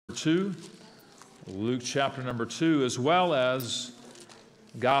2, Luke chapter number 2, as well as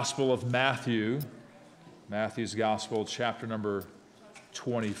Gospel of Matthew, Matthew's Gospel, chapter number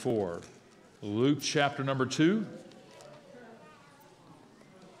 24. Luke chapter number 2.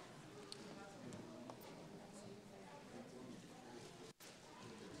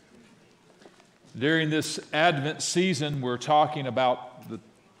 During this Advent season, we're talking about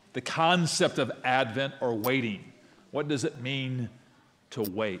the concept of Advent or waiting. What does it mean to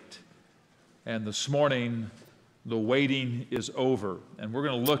wait? And this morning, the waiting is over. And we're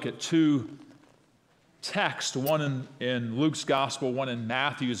going to look at two texts, one in Luke's Gospel, one in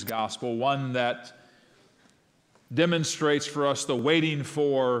Matthew's Gospel, one that demonstrates for us the waiting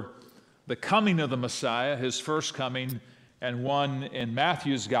for the coming of the Messiah, his first coming, and one in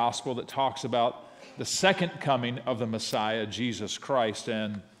Matthew's Gospel that talks about the second coming of the Messiah, Jesus Christ.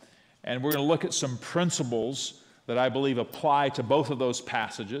 And we're going to look at some principles that I believe apply to both of those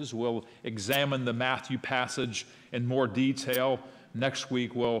passages. We'll examine the Matthew passage in more detail. Next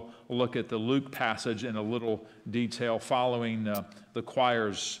week, we'll look at the Luke passage in a little detail following the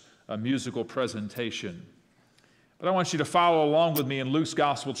choir's musical presentation. But I want you to follow along with me in Luke's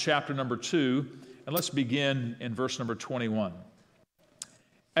Gospel, chapter number 2, and let's begin in verse number 21.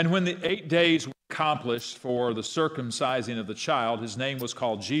 And when the 8 days were accomplished for the circumcising of the child, his name was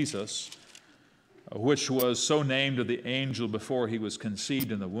called Jesus, which was so named of the angel before he was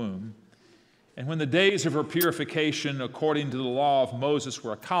conceived in the womb. And when the days of her purification according to the law of Moses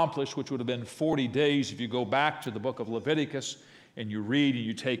were accomplished, which would have been 40 days if you go back to the book of Leviticus and you read and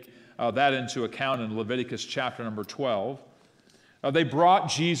you take that into account in Leviticus chapter number 12, they brought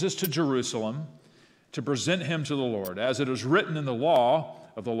Jesus to Jerusalem to present him to the Lord. As it is written in the law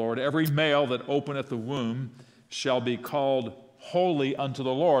of the Lord, every male that openeth the womb shall be called holy unto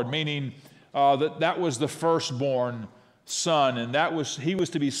the Lord, meaning that was the firstborn son, and he was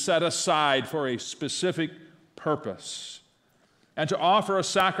to be set aside for a specific purpose, and to offer a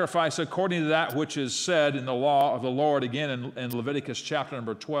sacrifice according to that which is said in the law of the Lord, again in Leviticus chapter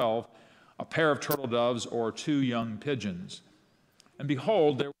number 12, a pair of turtle doves or 2 young pigeons. And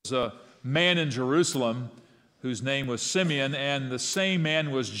behold, there was a man in Jerusalem whose name was Simeon, and the same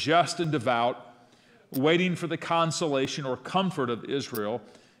man was just and devout, waiting for the consolation or comfort of Israel,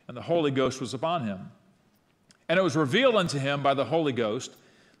 and the Holy Ghost was upon him. And it was revealed unto him by the Holy Ghost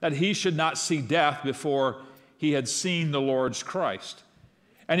that he should not see death before he had seen the Lord's Christ.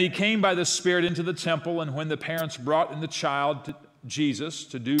 And he came by the Spirit into the temple, and when the parents brought in the child to Jesus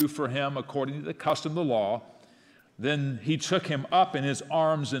to do for him according to the custom of the law, then he took him up in his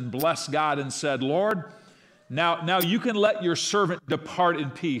arms and blessed God and said, Lord, now you can let your servant depart in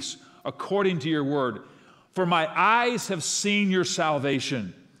peace according to your word. For my eyes have seen your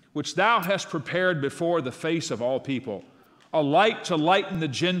salvation, which thou hast prepared before the face of all people, a light to lighten the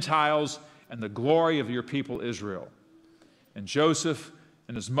Gentiles and the glory of your people Israel. And Joseph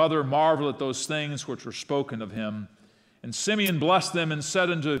and his mother marveled at those things which were spoken of him. And Simeon blessed them and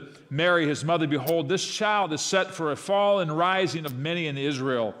said unto Mary his mother, Behold, this child is set for a fall and rising of many in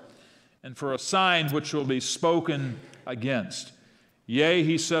Israel, and for a sign which will be spoken against. Yea,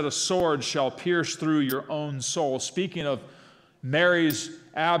 he said, a sword shall pierce through your own soul. Speaking of Mary's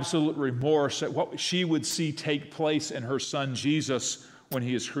absolute remorse at what she would see take place in her son Jesus when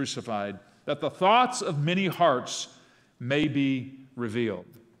he is crucified, that the thoughts of many hearts may be revealed.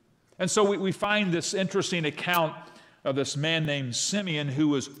 And so we find this interesting account of this man named Simeon who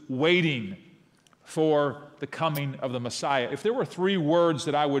was waiting for the coming of the Messiah. If there were 3 words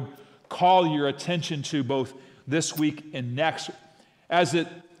that I would call your attention to both this week and next, as it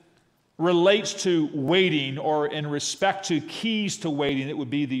relates to waiting, or in respect to keys to waiting, it would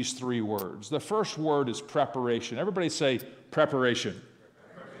be these 3 words. The first word is preparation. Everybody say preparation.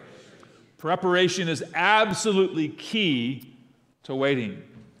 Preparation is absolutely key to waiting.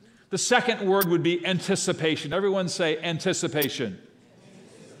 The second word would be anticipation. Everyone say anticipation.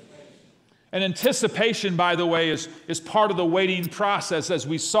 And anticipation, by the way, is part of the waiting process, as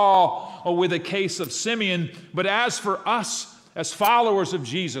we saw with the case of Simeon. But as for us, as followers of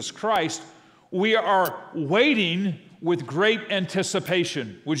Jesus Christ, we are waiting with great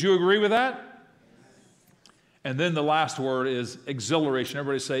anticipation. Would you agree with that? And then the last word is exhilaration.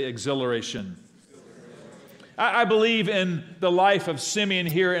 Everybody say exhilaration. I believe in the life of Simeon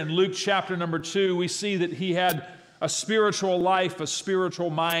here in Luke chapter number 2, we see that he had a spiritual life, a spiritual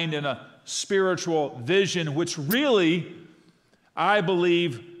mind, and a spiritual vision, which really, I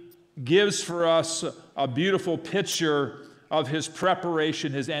believe, gives for us a beautiful picture of his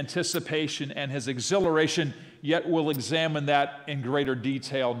preparation, his anticipation, and his exhilaration, yet we'll examine that in greater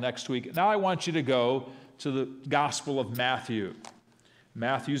detail next week. Now I want you to go to the Gospel of Matthew.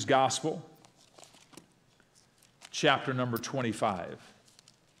 Matthew's Gospel, chapter number 25.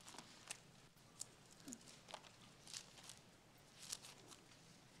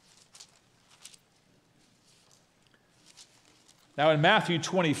 Now, in Matthew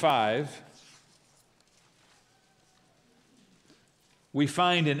 25, we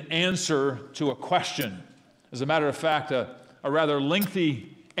find an answer to a question. As a matter of fact, a rather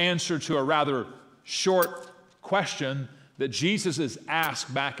lengthy answer to a rather short question that Jesus is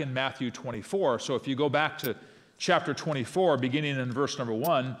asked back in Matthew 24. So if you go back to chapter 24, beginning in verse number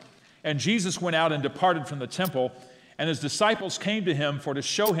 1, and Jesus went out and departed from the temple, and his disciples came to him for to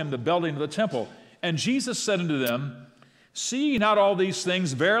show him the building of the temple. And Jesus said unto them, See ye not all these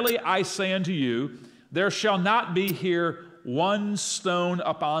things? Verily I say unto you, there shall not be here one stone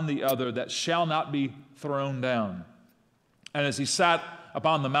upon the other that shall not be thrown down. And as he sat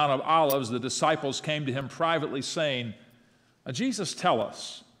upon the Mount of Olives, the disciples came to him privately, saying, Jesus, tell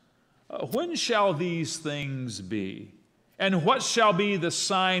us, when shall these things be? And what shall be the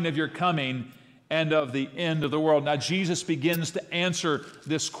sign of your coming and of the end of the world? Now, Jesus begins to answer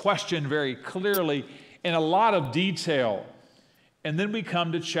this question very clearly in a lot of detail. And then we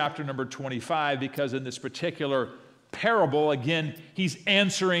come to chapter number 25, because in this particular parable, again, he's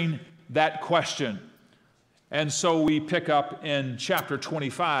answering that question. And so we pick up in chapter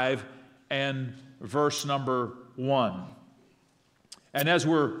 25 and verse number 1. And as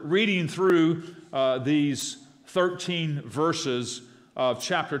we're reading through these 13 verses of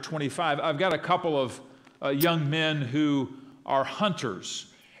chapter 25, I've got a couple of young men who are hunters.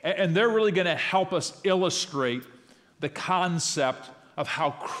 And they're really going to help us illustrate the concept of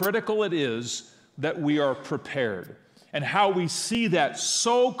how critical it is that we are prepared, and how we see that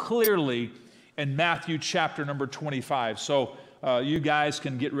so clearly in Matthew chapter number 25. So you guys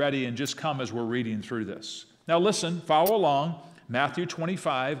can get ready and just come as we're reading through this. Now listen, follow along. Matthew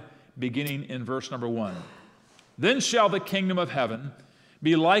 25, beginning in verse number 1. Then shall the kingdom of heaven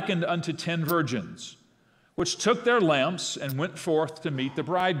be likened unto 10 virgins, which took their lamps and went forth to meet the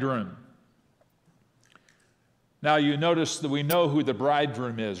bridegroom. Now you notice that we know who the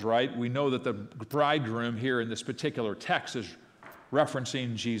bridegroom is, right? We know that the bridegroom here in this particular text is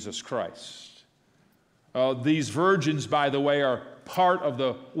referencing Jesus Christ. These virgins, by the way, are part of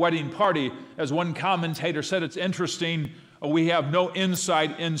the wedding party. As one commentator said, it's interesting, we have no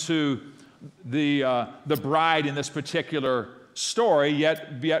insight into the bride in this particular story,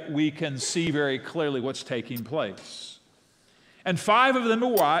 yet we can see very clearly what's taking place. And 5 of them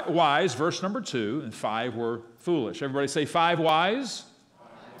were wise, verse number 2, and 5 were foolish. Everybody say 5 wise.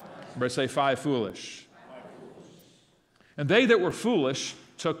 Everybody say 5 foolish. And they that were foolish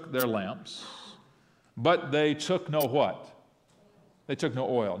took their lamps, but they took no what? They took no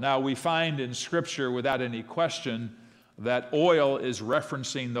oil. Now we find in Scripture without any question that oil is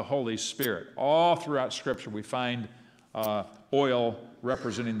referencing the Holy Spirit. All throughout Scripture we find oil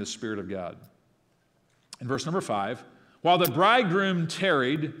representing the Spirit of God. In verse number 5, while the bridegroom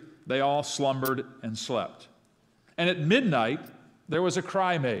tarried, they all slumbered and slept. And at midnight, there was a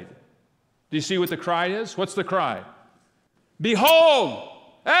cry made. Do you see what the cry is? What's the cry? Behold!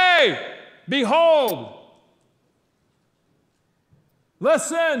 Hey! Behold!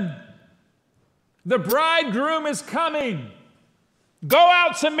 Listen! The bridegroom is coming. Go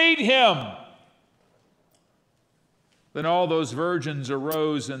out to meet him. Then all those virgins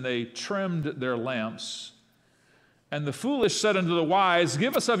arose and they trimmed their lamps. And the foolish said unto the wise,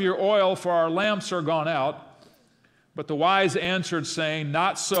 Give us of your oil, for our lamps are gone out. But the wise answered, saying,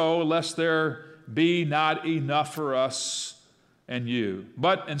 Not so, lest there be not enough for us and you.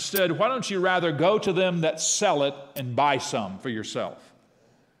 But instead, why don't you rather go to them that sell it and buy some for yourself?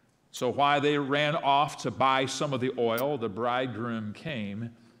 So while they ran off to buy some of the oil, the bridegroom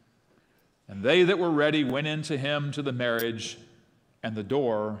came, and they that were ready went into him to the marriage, and the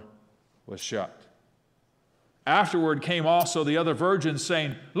door was shut. Afterward came also the other virgins,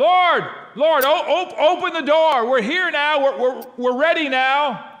 saying, Lord, Lord, open the door. We're here now. We're ready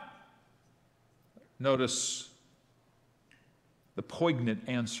now. Notice the poignant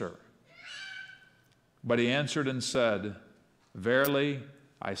answer. But he answered and said, Verily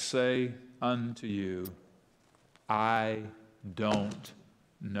I say unto you, I don't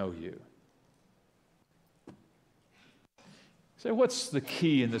know you. So what's the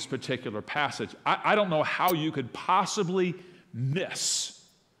key in this particular passage? I don't know how you could possibly miss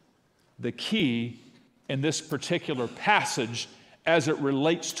the key in this particular passage as it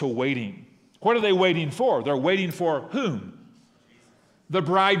relates to waiting. What are they waiting for? They're waiting for whom? The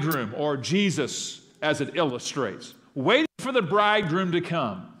bridegroom, or Jesus, as it illustrates. Waiting for the bridegroom to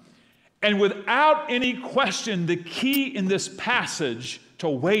come. And without any question, the key in this passage to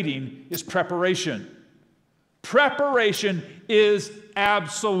waiting is preparation. Preparation is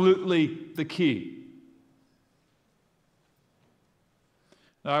absolutely the key.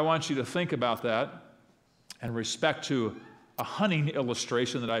 Now, I want you to think about that in respect to a hunting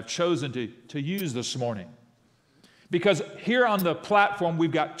illustration that I've chosen to use this morning. Because here on the platform,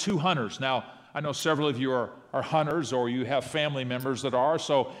 we've got two hunters. Now, I know several of you are hunters, or you have family members that are.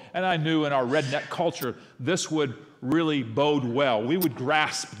 And I knew in our redneck culture, this would really bode well. We would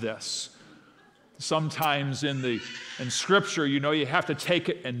grasp this. Sometimes in Scripture, you have to take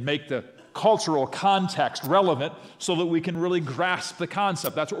it and make the cultural context relevant so that we can really grasp the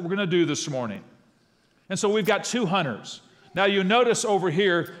concept. That's what we're going to do this morning. And so we've got two hunters. Now you notice over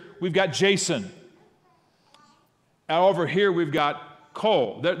here, we've got Jason. And over here, we've got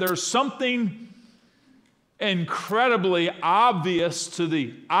Cole. There's something incredibly obvious to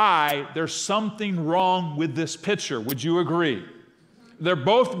the eye. There's something wrong with this picture. Would you agree? They're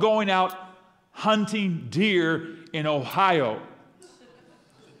both going out hunting deer in Ohio.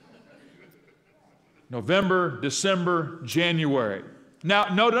 November, December, January.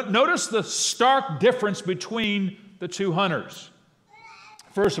 Now, notice the stark difference between the two hunters.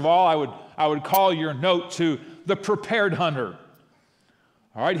 First of all, I would call your note to the prepared hunter.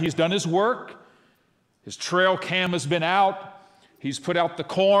 All right, he's done his work. His trail cam has been out. He's put out the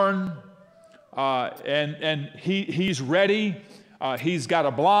corn, and he's ready. He's got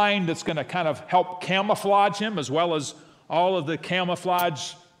a blind that's going to kind of help camouflage him, as well as all of the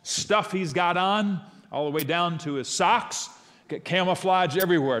camouflage stuff he's got on, all the way down to his socks. Get camouflage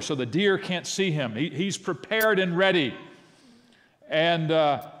everywhere so the deer can't see him. He's prepared and ready. And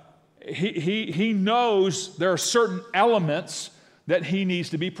he knows there are certain elements that he needs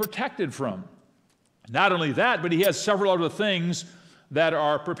to be protected from. Not only that, but he has several other things that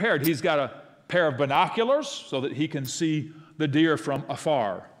are prepared. He's got a pair of binoculars so that he can see the deer from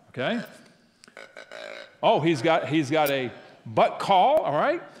afar. Okay? Oh, he's got a butt call, all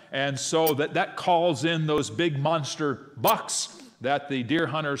right? And so that calls in those big monster bucks that the deer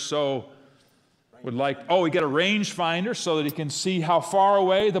hunter so would like. Oh, he got a range finder so that he can see how far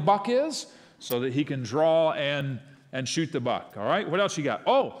away the buck is, so that he can draw and shoot the buck. All right, what else you got?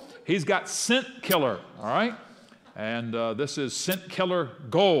 Oh, he's got scent killer. All right, and this is scent killer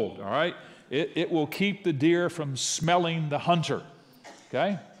gold. All right, it will keep the deer from smelling the hunter.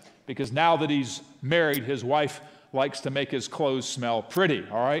 Okay, because now that he's married, his wife likes to make his clothes smell pretty,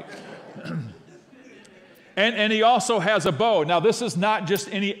 all right? and he also has a bow. Now, this is not just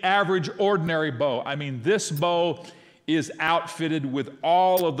any average, ordinary bow. I mean, this bow is outfitted with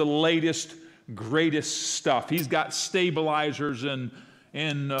all of the latest, greatest stuff. He's got stabilizers and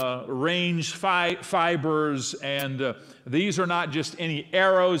range fibers, and these are not just any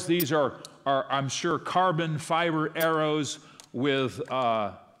arrows. These are I'm sure, carbon fiber arrows with,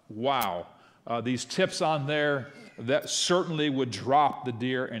 these tips on there that certainly would drop the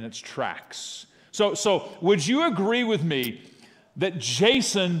deer in its tracks. So would you agree with me that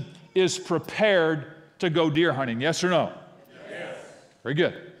Jason is prepared to go deer hunting? Yes or no? Yes. Very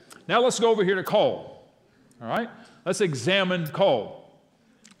good. Now let's go over here to Cole. All right? Let's examine Cole.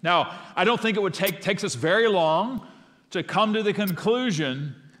 Now, I don't think it would takes us very long to come to the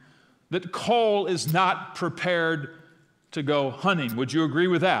conclusion that Cole is not prepared to go hunting. Would you agree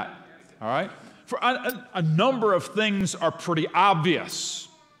with that? All right? For a number of things are pretty obvious.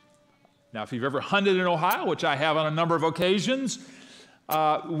 Now, if you've ever hunted in Ohio, which I have on a number of occasions,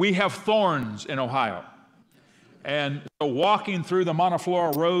 we have thorns in Ohio. And so walking through the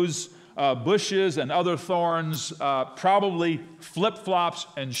Monoflora rose bushes and other thorns, probably flip-flops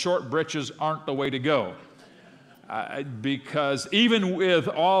and short breeches aren't the way to go. Because even with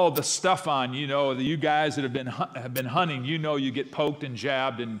all the stuff on, you guys that have been hunting, you get poked and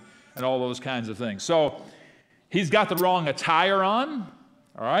jabbed and all those kinds of things. So he's got the wrong attire on,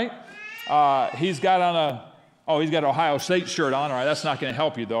 all right? He's got an Ohio State shirt on, all right? That's not going to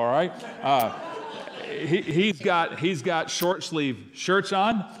help you, though, all right? He's got short sleeve shirts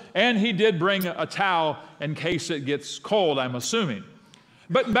on, and he did bring a towel in case it gets cold, I'm assuming.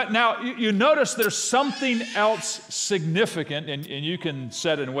 But now you notice there's something else significant, and you can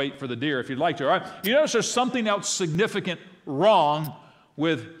set and wait for the deer if you'd like to, all right? You notice there's something else significant wrong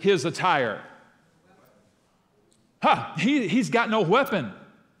with his attire. He's got no weapon.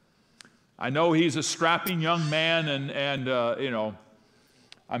 I know he's a strapping young man and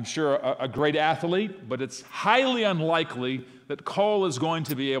I'm sure a great athlete, but it's highly unlikely that Cole is going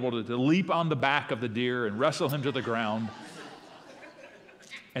to be able to leap on the back of the deer and wrestle him to the ground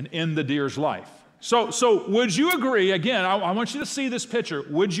and end the deer's life. So would you agree, again, I want you to see this picture.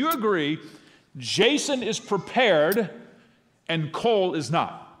 Would you agree Jason is prepared and Cole is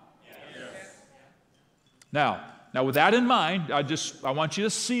not? Yes. Now with that in mind, I want you to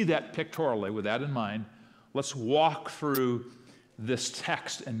see that pictorially. With that in mind, let's walk through this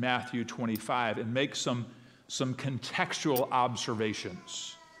text in Matthew 25 and make some contextual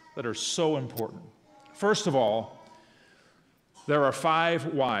observations that are so important. First of all, there are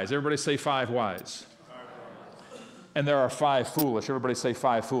 5 wise. Everybody say 5 wise. And there are 5 foolish. Everybody say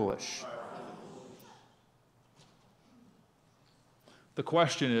 5 foolish. The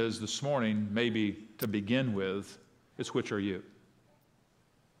question is this morning, maybe to begin with, is which are you?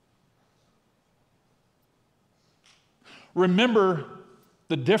 Remember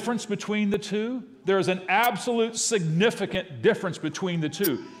the difference between the two? There is an absolute significant difference between the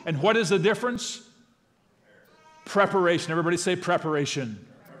two. And what is the difference? Preparation. Everybody say preparation.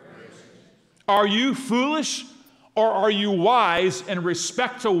 Are you foolish or are you wise in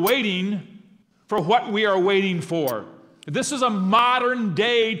respect to waiting for what we are waiting for? This is a modern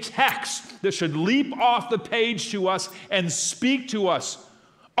day text that should leap off the page to us and speak to us.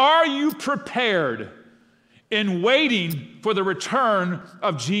 Are you prepared in waiting for the return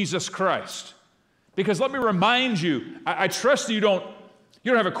of Jesus Christ? Because let me remind you, I trust you don't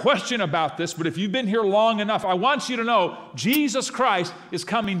have a question about this, but if you've been here long enough, I want you to know Jesus Christ is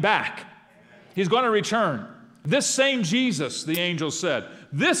coming back. He's going to return. This same Jesus, the angel said,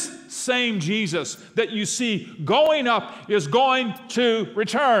 this same Jesus that you see going up is going to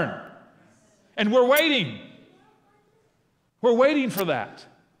return. And we're waiting. We're waiting for that.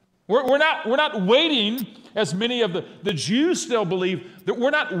 We're not waiting, as many of the Jews still believe, that we're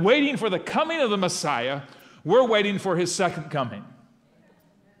not waiting for the coming of the Messiah. We're waiting for his second coming.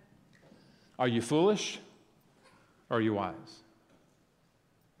 Are you foolish or are you wise?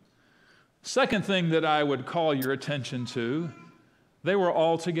 Second thing that I would call your attention to, they were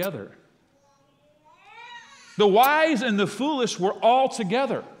all together. The wise and the foolish were all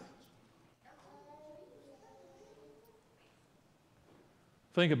together.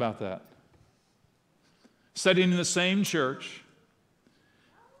 Think about that. Sitting in the same church,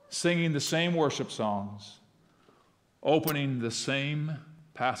 singing the same worship songs, opening the same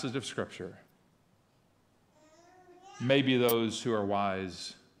passage of Scripture. Maybe those who are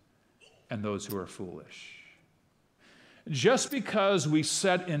wise and those who are foolish. Just because we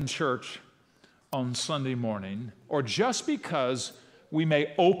sit in church on Sunday morning, or just because we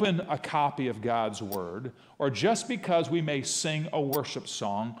may open a copy of God's Word, or just because we may sing a worship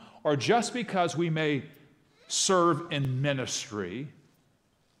song, or just because we may serve in ministry,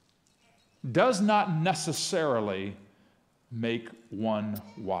 does not necessarily make one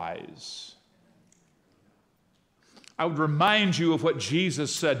wise. I would remind you of what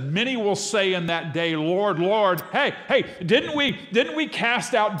Jesus said. Many will say in that day, Lord, Lord, hey, didn't we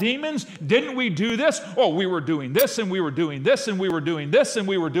cast out demons? Didn't we do this? Oh, we were doing this, and we were doing this, and we were doing this, and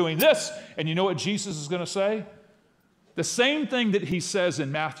we were doing this. And you know what Jesus is going to say? The same thing that he says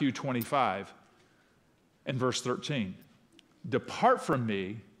in Matthew 25 and verse 13. Depart from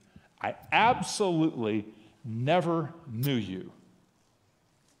me, I absolutely never knew you.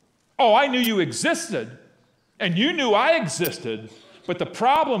 Oh, I knew you existed. And you knew I existed, but the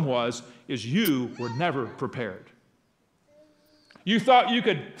problem is you were never prepared. You thought you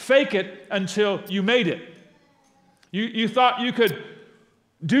could fake it until you made it. You thought you could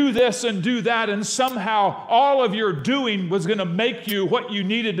do this and do that, and somehow all of your doing was going to make you what you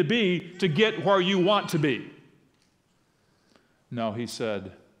needed to be to get where you want to be. No, he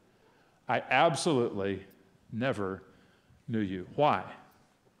said, I absolutely never knew you. Why?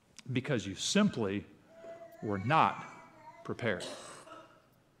 Because you simply were not prepared.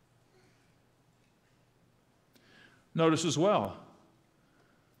 Notice as well,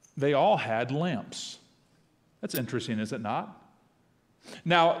 they all had lamps. That's interesting, is it not?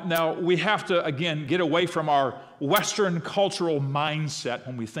 Now we have to, again, get away from our Western cultural mindset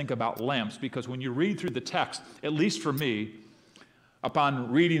when we think about lamps, because when you read through the text, at least for me,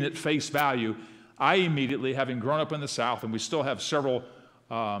 upon reading at face value, I immediately, having grown up in the South, and we still have several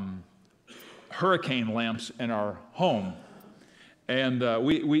hurricane lamps in our home, and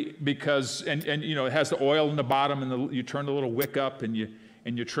because you know, it has the oil in the bottom, and you turn the little wick up, and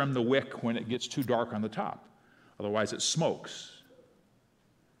you trim the wick when it gets too dark on the top, otherwise it smokes.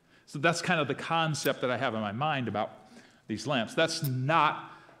 So that's kind of the concept that I have in my mind about these lamps. That's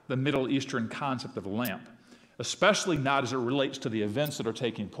not the Middle Eastern concept of a lamp, especially not as it relates to the events that are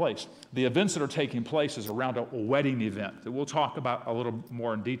taking place. The events that are taking place is around a wedding event that we'll talk about a little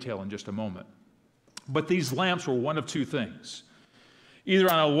more in detail in just a moment. But these lamps were one of two things.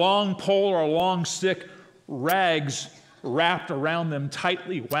 either on a long pole or a long stick, rags wrapped around them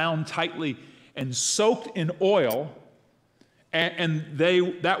tightly, wound tightly, and soaked in oil, and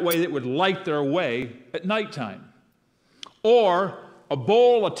that way it would light their way at nighttime. Or a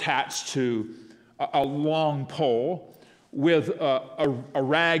bowl attached to a long pole with a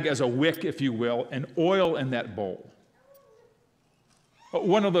rag as a wick, if you will, and oil in that bowl.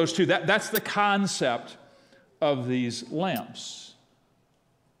 One of those two. That's the concept of these lamps.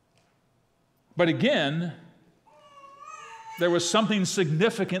 But again, there was something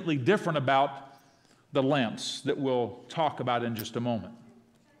significantly different about the lamps that we'll talk about in just a moment.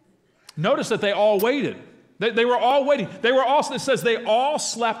 Notice that they all waited. They were all waiting. It says they all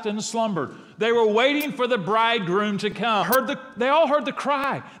slept and slumbered. They were waiting for the bridegroom to come. They all heard the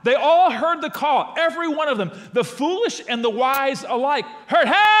cry. They all heard the call. Every one of them, the foolish and the wise alike, heard,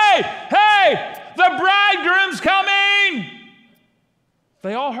 "Hey, hey, the bridegroom's coming!"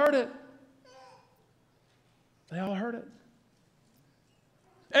 They all heard it. They all heard it.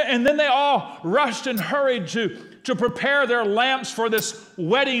 And then they all rushed and hurried to prepare their lamps for this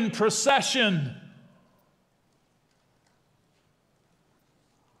wedding procession.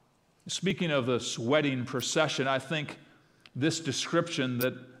 Speaking of this wedding procession, I think this description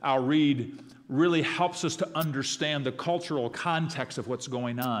that I'll read really helps us to understand the cultural context of what's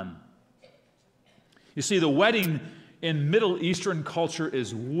going on. You see, the wedding in Middle Eastern culture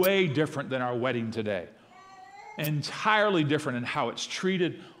is way different than our wedding today. Entirely different in how it's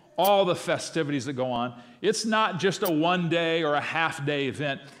treated, all the festivities that go on. It's not just a one-day or a half-day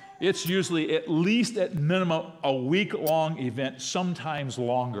event. It's usually at least at minimum a week-long event, sometimes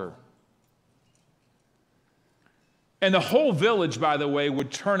longer. And the whole village, by the way,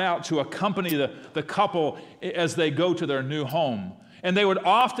 would turn out to accompany the couple as they go to their new home. And they would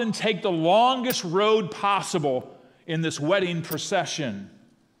often take the longest road possible in this wedding procession.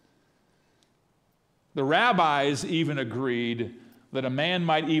 The rabbis even agreed that a man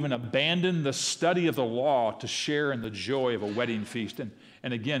might even abandon the study of the law to share in the joy of a wedding feast.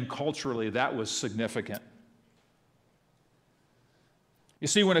 And again, culturally, that was significant. You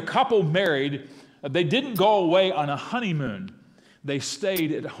see, when a couple married, they didn't go away on a honeymoon. They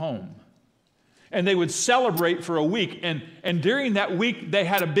stayed at home. And they would celebrate for a week. And during that week, they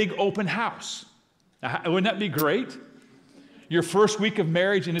had a big open house. Now, wouldn't that be great? Your first week of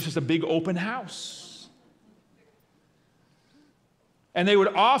marriage, and it's just a big open house. And they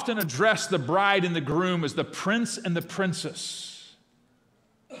would often address the bride and the groom as the prince and the princess.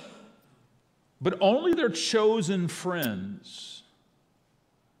 But only their chosen friends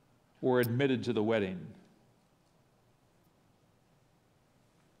were admitted to the wedding.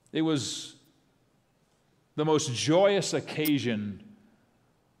 It was the most joyous occasion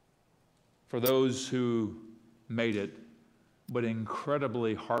for those who made it, but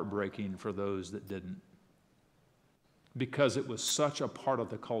incredibly heartbreaking for those that didn't, because it was such a part of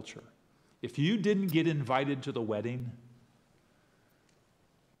the culture. If you didn't get invited to the wedding,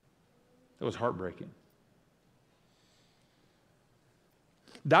 it was heartbreaking.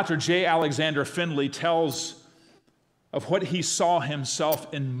 Dr. J. Alexander Findlay tells of what he saw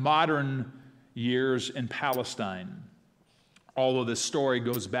himself in modern years in Palestine, although this story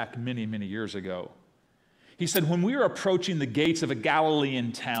goes back many, many years ago. He said, "When we were approaching the gates of a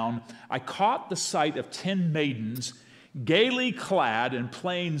Galilean town, I caught the sight of 10 maidens gaily clad and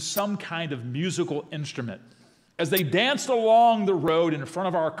playing some kind of musical instrument. As they danced along the road in front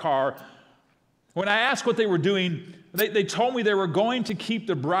of our car, when I asked what they were doing, they told me they were going to keep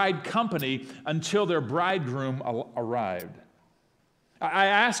the bride company until their bridegroom arrived. I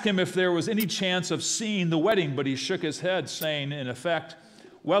asked him if there was any chance of seeing the wedding, but he shook his head, saying, in effect,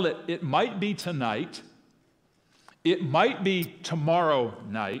 well, it might be tonight, it might be tomorrow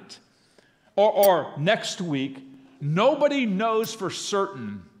night, or next week. Nobody knows for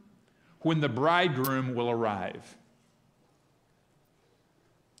certain when the bridegroom will arrive."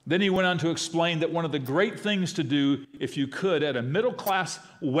 Then he went on to explain that one of the great things to do, if you could, at a middle-class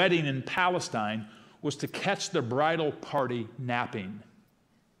wedding in Palestine was to catch the bridal party napping.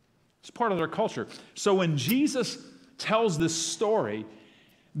 It's part of their culture. So when Jesus tells this story,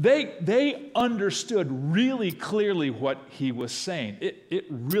 they understood really clearly what he was saying. It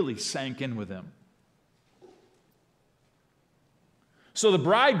really sank in with them. So the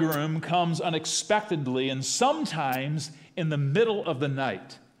bridegroom comes unexpectedly and sometimes in the middle of the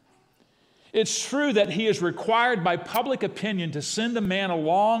night. It's true that he is required by public opinion to send a man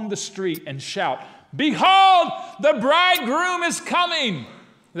along the street and shout, "Behold, the bridegroom is coming!"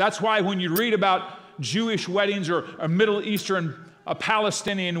 That's why when you read about Jewish weddings or Middle Eastern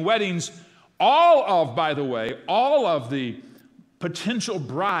Palestinian weddings, all of the potential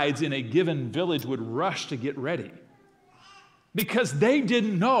brides in a given village would rush to get ready because they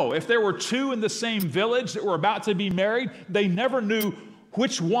didn't know. If there were two in the same village that were about to be married, they never knew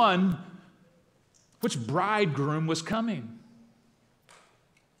which bridegroom was coming.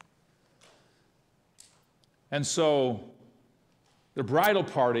 And so the bridal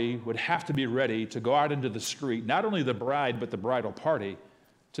party would have to be ready to go out into the street, not only the bride, but the bridal party,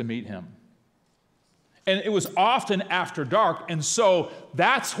 to meet him. And it was often after dark, and so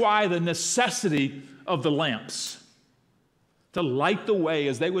that's why the necessity of the lamps to light the way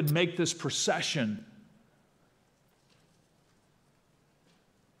as they would make this procession.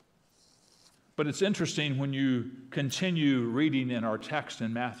 But it's interesting when you continue reading in our text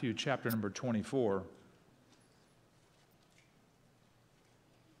in Matthew chapter number 24,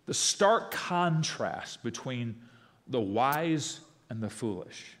 the stark contrast between the wise and the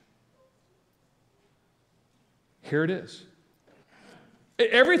foolish. Here it is.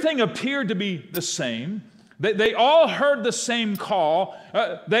 Everything appeared to be the same. They all heard the same call.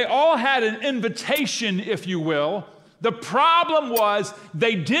 They all had an invitation, if you will. The problem was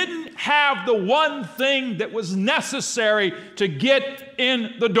they didn't have the one thing that was necessary to get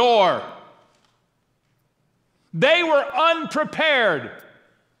in the door. They were unprepared.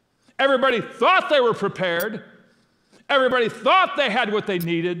 Everybody thought they were prepared. Everybody thought they had what they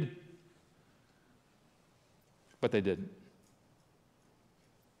needed, but they didn't.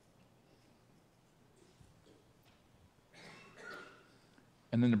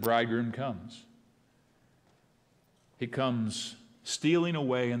 And then the bridegroom comes. He comes stealing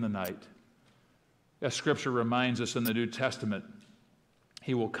away in the night. As Scripture reminds us in the New Testament,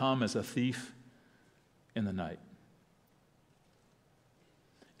 he will come as a thief in the night.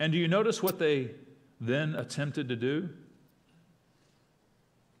 And do you notice what they then attempted to do?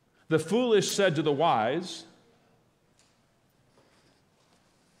 The foolish said to the wise,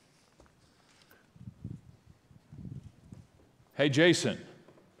 "Hey, Jason,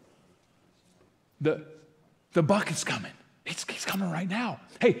 the bucket's coming. He's coming right now.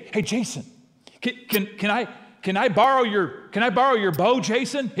 Hey, Jason, can I borrow your bow,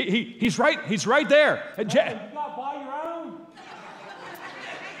 Jason? He's right there." You gotta buy your own.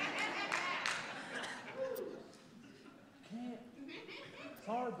 Can't. It's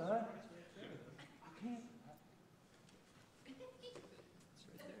hard, bud. I can't.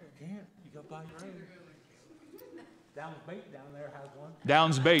 Can't. You gotta buy your own. Down's Bait down there has one.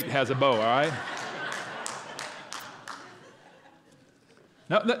 Down's Bait has a bow, all right?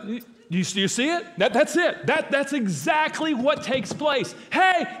 No, you see it? That's it. That's exactly what takes place.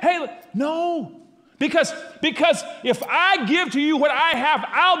 Hey, no. Because if I give to you what I have,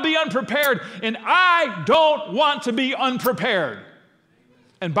 I'll be unprepared, and I don't want to be unprepared.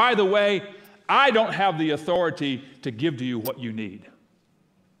 And by the way, I don't have the authority to give to you what you need.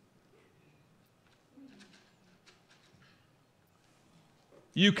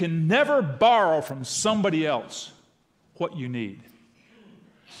 You can never borrow from somebody else what you need.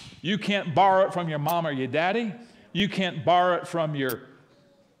 You can't borrow it from your mom or your daddy. You can't borrow it from your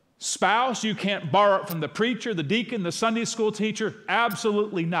spouse. You can't borrow it from the preacher, the deacon, the Sunday school teacher.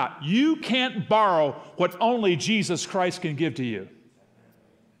 Absolutely not. You can't borrow what only Jesus Christ can give to you.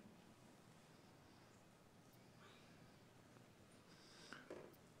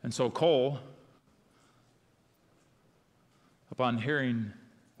 And so Cole, upon hearing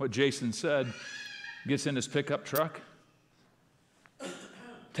what Jason said, gets in his pickup truck,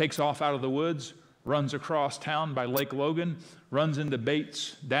 takes off out of the woods, runs across town by Lake Logan, runs into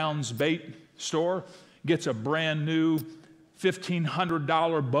Downs Bait store, gets a brand new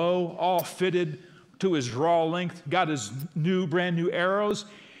 $1,500 bow, all fitted to his draw length, got his brand new arrows,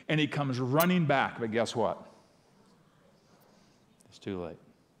 and he comes running back. But guess what? It's too late.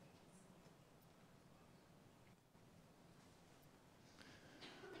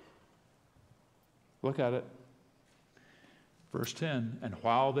 Look at it. Verse 10, and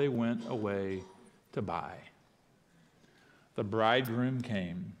while they went away to buy, the bridegroom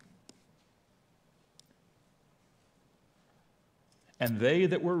came, and they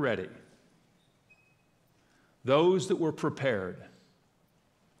that were ready, those that were prepared,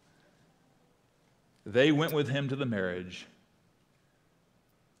 they went with him to the marriage,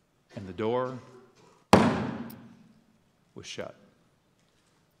 and the door was shut.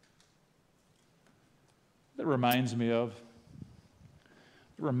 That reminds me of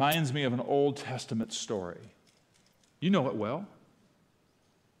an Old Testament story. You know it well.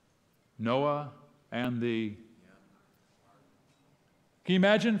 Noah and can you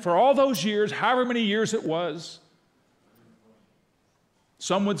imagine? For all those years, however many years it was,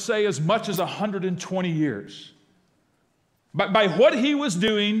 some would say as much as 120 years, By what he was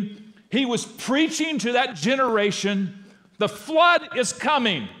doing, he was preaching to that generation, the flood is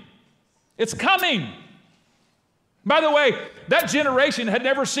coming. It's coming. By the way, that generation had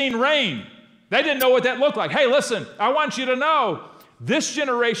never seen rain. They didn't know what that looked like. Hey, listen, I want you to know, this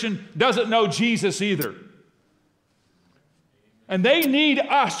generation doesn't know Jesus either. And they need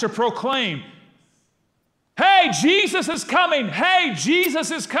us to proclaim, hey, Jesus is coming. Hey, Jesus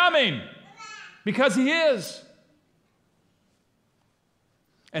is coming. Because he is.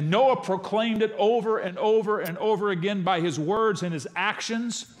 And Noah proclaimed it over and over and over again by his words and his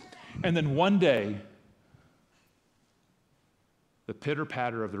actions. And then one day, the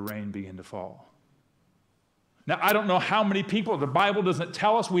pitter-patter of the rain began to fall. Now, I don't know how many people, the Bible doesn't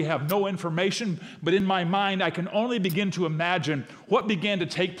tell us, we have no information, but in my mind, I can only begin to imagine what began to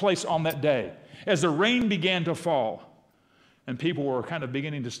take place on that day as the rain began to fall. And people were kind of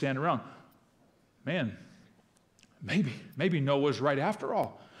beginning to stand around. Man, maybe Noah's right after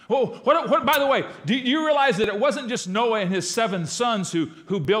all. Oh, by the way, do you realize that it wasn't just Noah and his 7 sons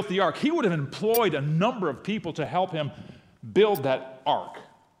who built the ark? He would have employed a number of people to help him build that ark.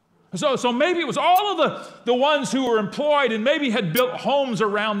 So maybe it was all of the ones who were employed and maybe had built homes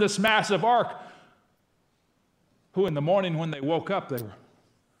around this massive ark, who in the morning when they woke up, they were,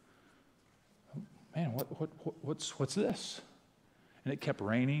 man, what's this? And it kept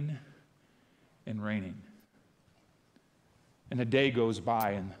raining and raining. And a day goes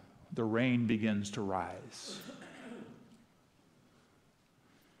by and the rain begins to rise.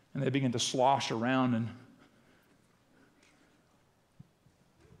 And they begin to slosh around and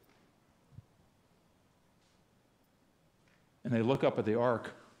they look up at the ark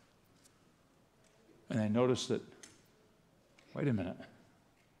and they notice that, wait a minute,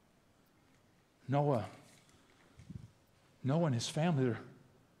 Noah and his family, and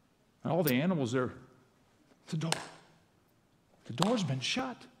all the animals there, the door's been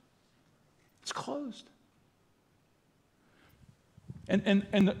shut. It's closed. And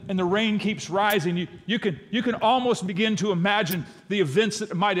the rain keeps rising. You can almost begin to imagine the events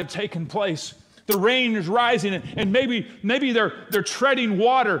that might have taken place. The rain is rising, and maybe they're treading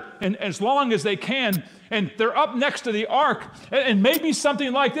water and as long as they can, and they're up next to the ark, and maybe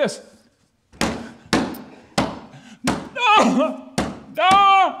something like this. No!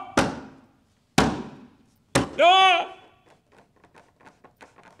 No! No!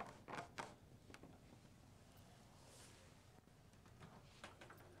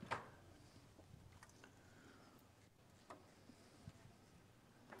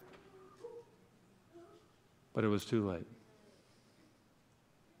 But it was too late.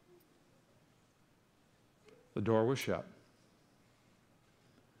 The door was shut.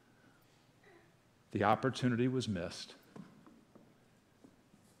 The opportunity was missed.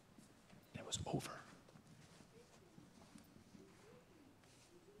 It was over.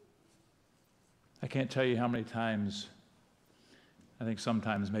 I can't tell you how many times, I think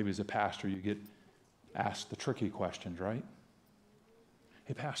sometimes maybe as a pastor you get asked the tricky questions, right?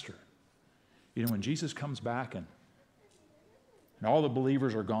 Hey, pastor, you know, when Jesus comes back and all the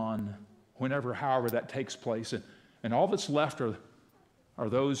believers are gone, however that takes place, and all that's left are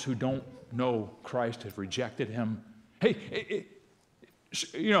those who don't know Christ, have rejected him. Hey,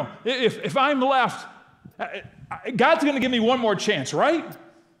 you know, if I'm left, God's going to give me one more chance, right?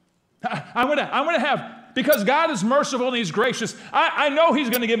 I'm going to have, because God is merciful and he's gracious, I know he's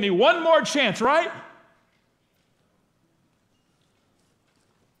going to give me one more chance, right?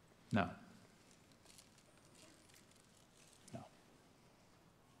 No.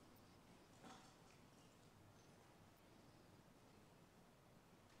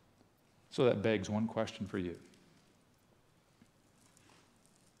 So that begs one question for you.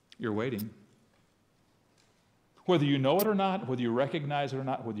 You're waiting. Whether you know it or not, whether you recognize it or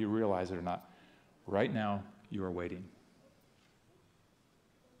not, whether you realize it or not, right now you are waiting.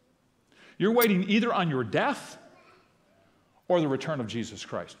 You're waiting either on your death or the return of Jesus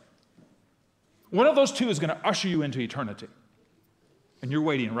Christ. One of those two is going to usher you into eternity. And you're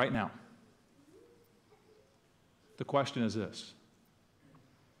waiting right now. The question is this.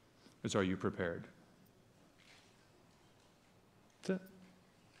 Are you prepared? That's it.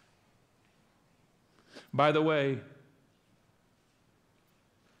 By the way,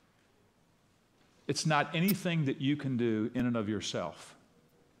 it's not anything that you can do in and of yourself.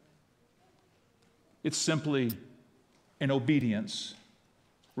 It's simply an obedience,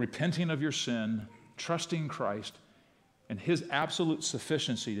 repenting of your sin, trusting Christ, and his absolute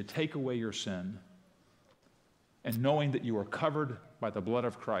sufficiency to take away your sin, and knowing that you are covered by the blood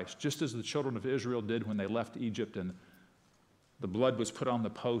of Christ, just as the children of Israel did when they left Egypt and The blood was put on the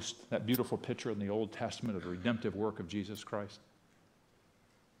post, that beautiful picture in the Old Testament of the redemptive work of Jesus Christ.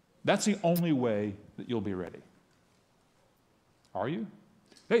 That's the only way that you'll be ready. Are you?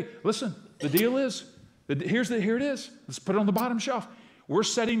 Hey, listen, the deal is, here it is. Let's put it on the bottom shelf. We're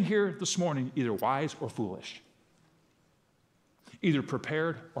sitting here this morning either wise or foolish, either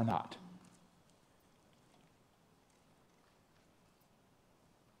prepared or not.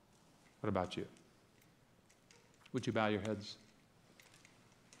 What about you? Would you bow your heads?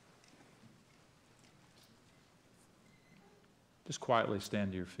 Just quietly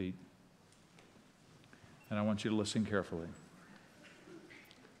stand to your feet. And I want you to listen carefully.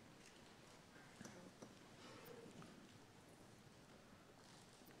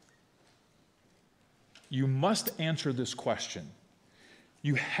 You must answer this question.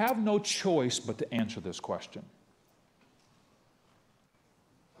 You have no choice but to answer this question.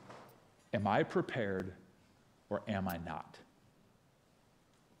 Am I prepared or am I not?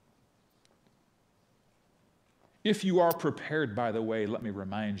 If you are prepared, by the way, let me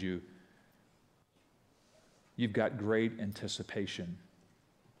remind you, you've got great anticipation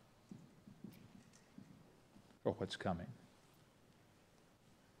for what's coming.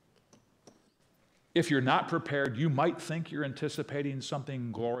 If you're not prepared, you might think you're anticipating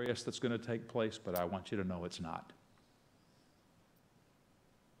something glorious that's going to take place, but I want you to know it's not.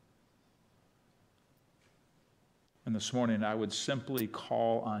 And this morning, I would simply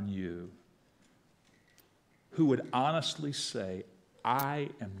call on you who would honestly say, I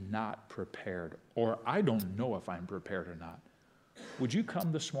am not prepared, or I don't know if I'm prepared or not. Would you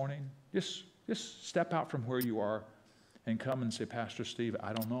come this morning? Just step out from where you are and come and say, Pastor Steve,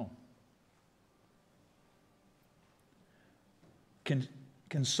 I don't know. Can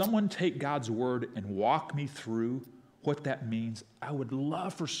someone take God's word and walk me through what that means? I would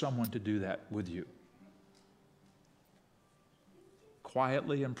love for someone to do that with you.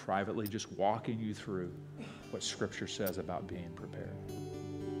 Quietly and privately, just walking you through what Scripture says about being prepared.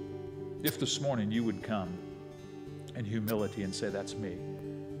 If this morning you would come in humility and say, that's me.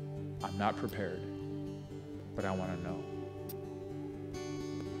 I'm not prepared, but I want to know.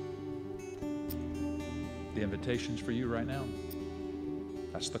 The invitation's for you right now.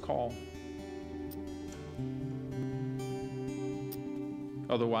 That's the call.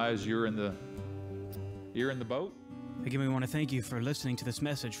 Otherwise, you're in the boat. Again, we want to thank you for listening to this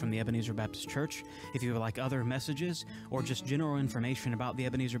message from the Ebenezer Baptist Church. If you would like other messages or just general information about the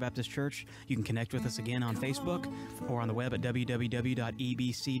Ebenezer Baptist Church, you can connect with us again on Facebook or on the web at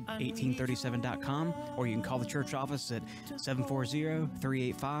www.ebc1837.com, or you can call the church office at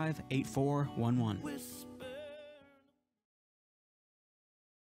 740-385-8411.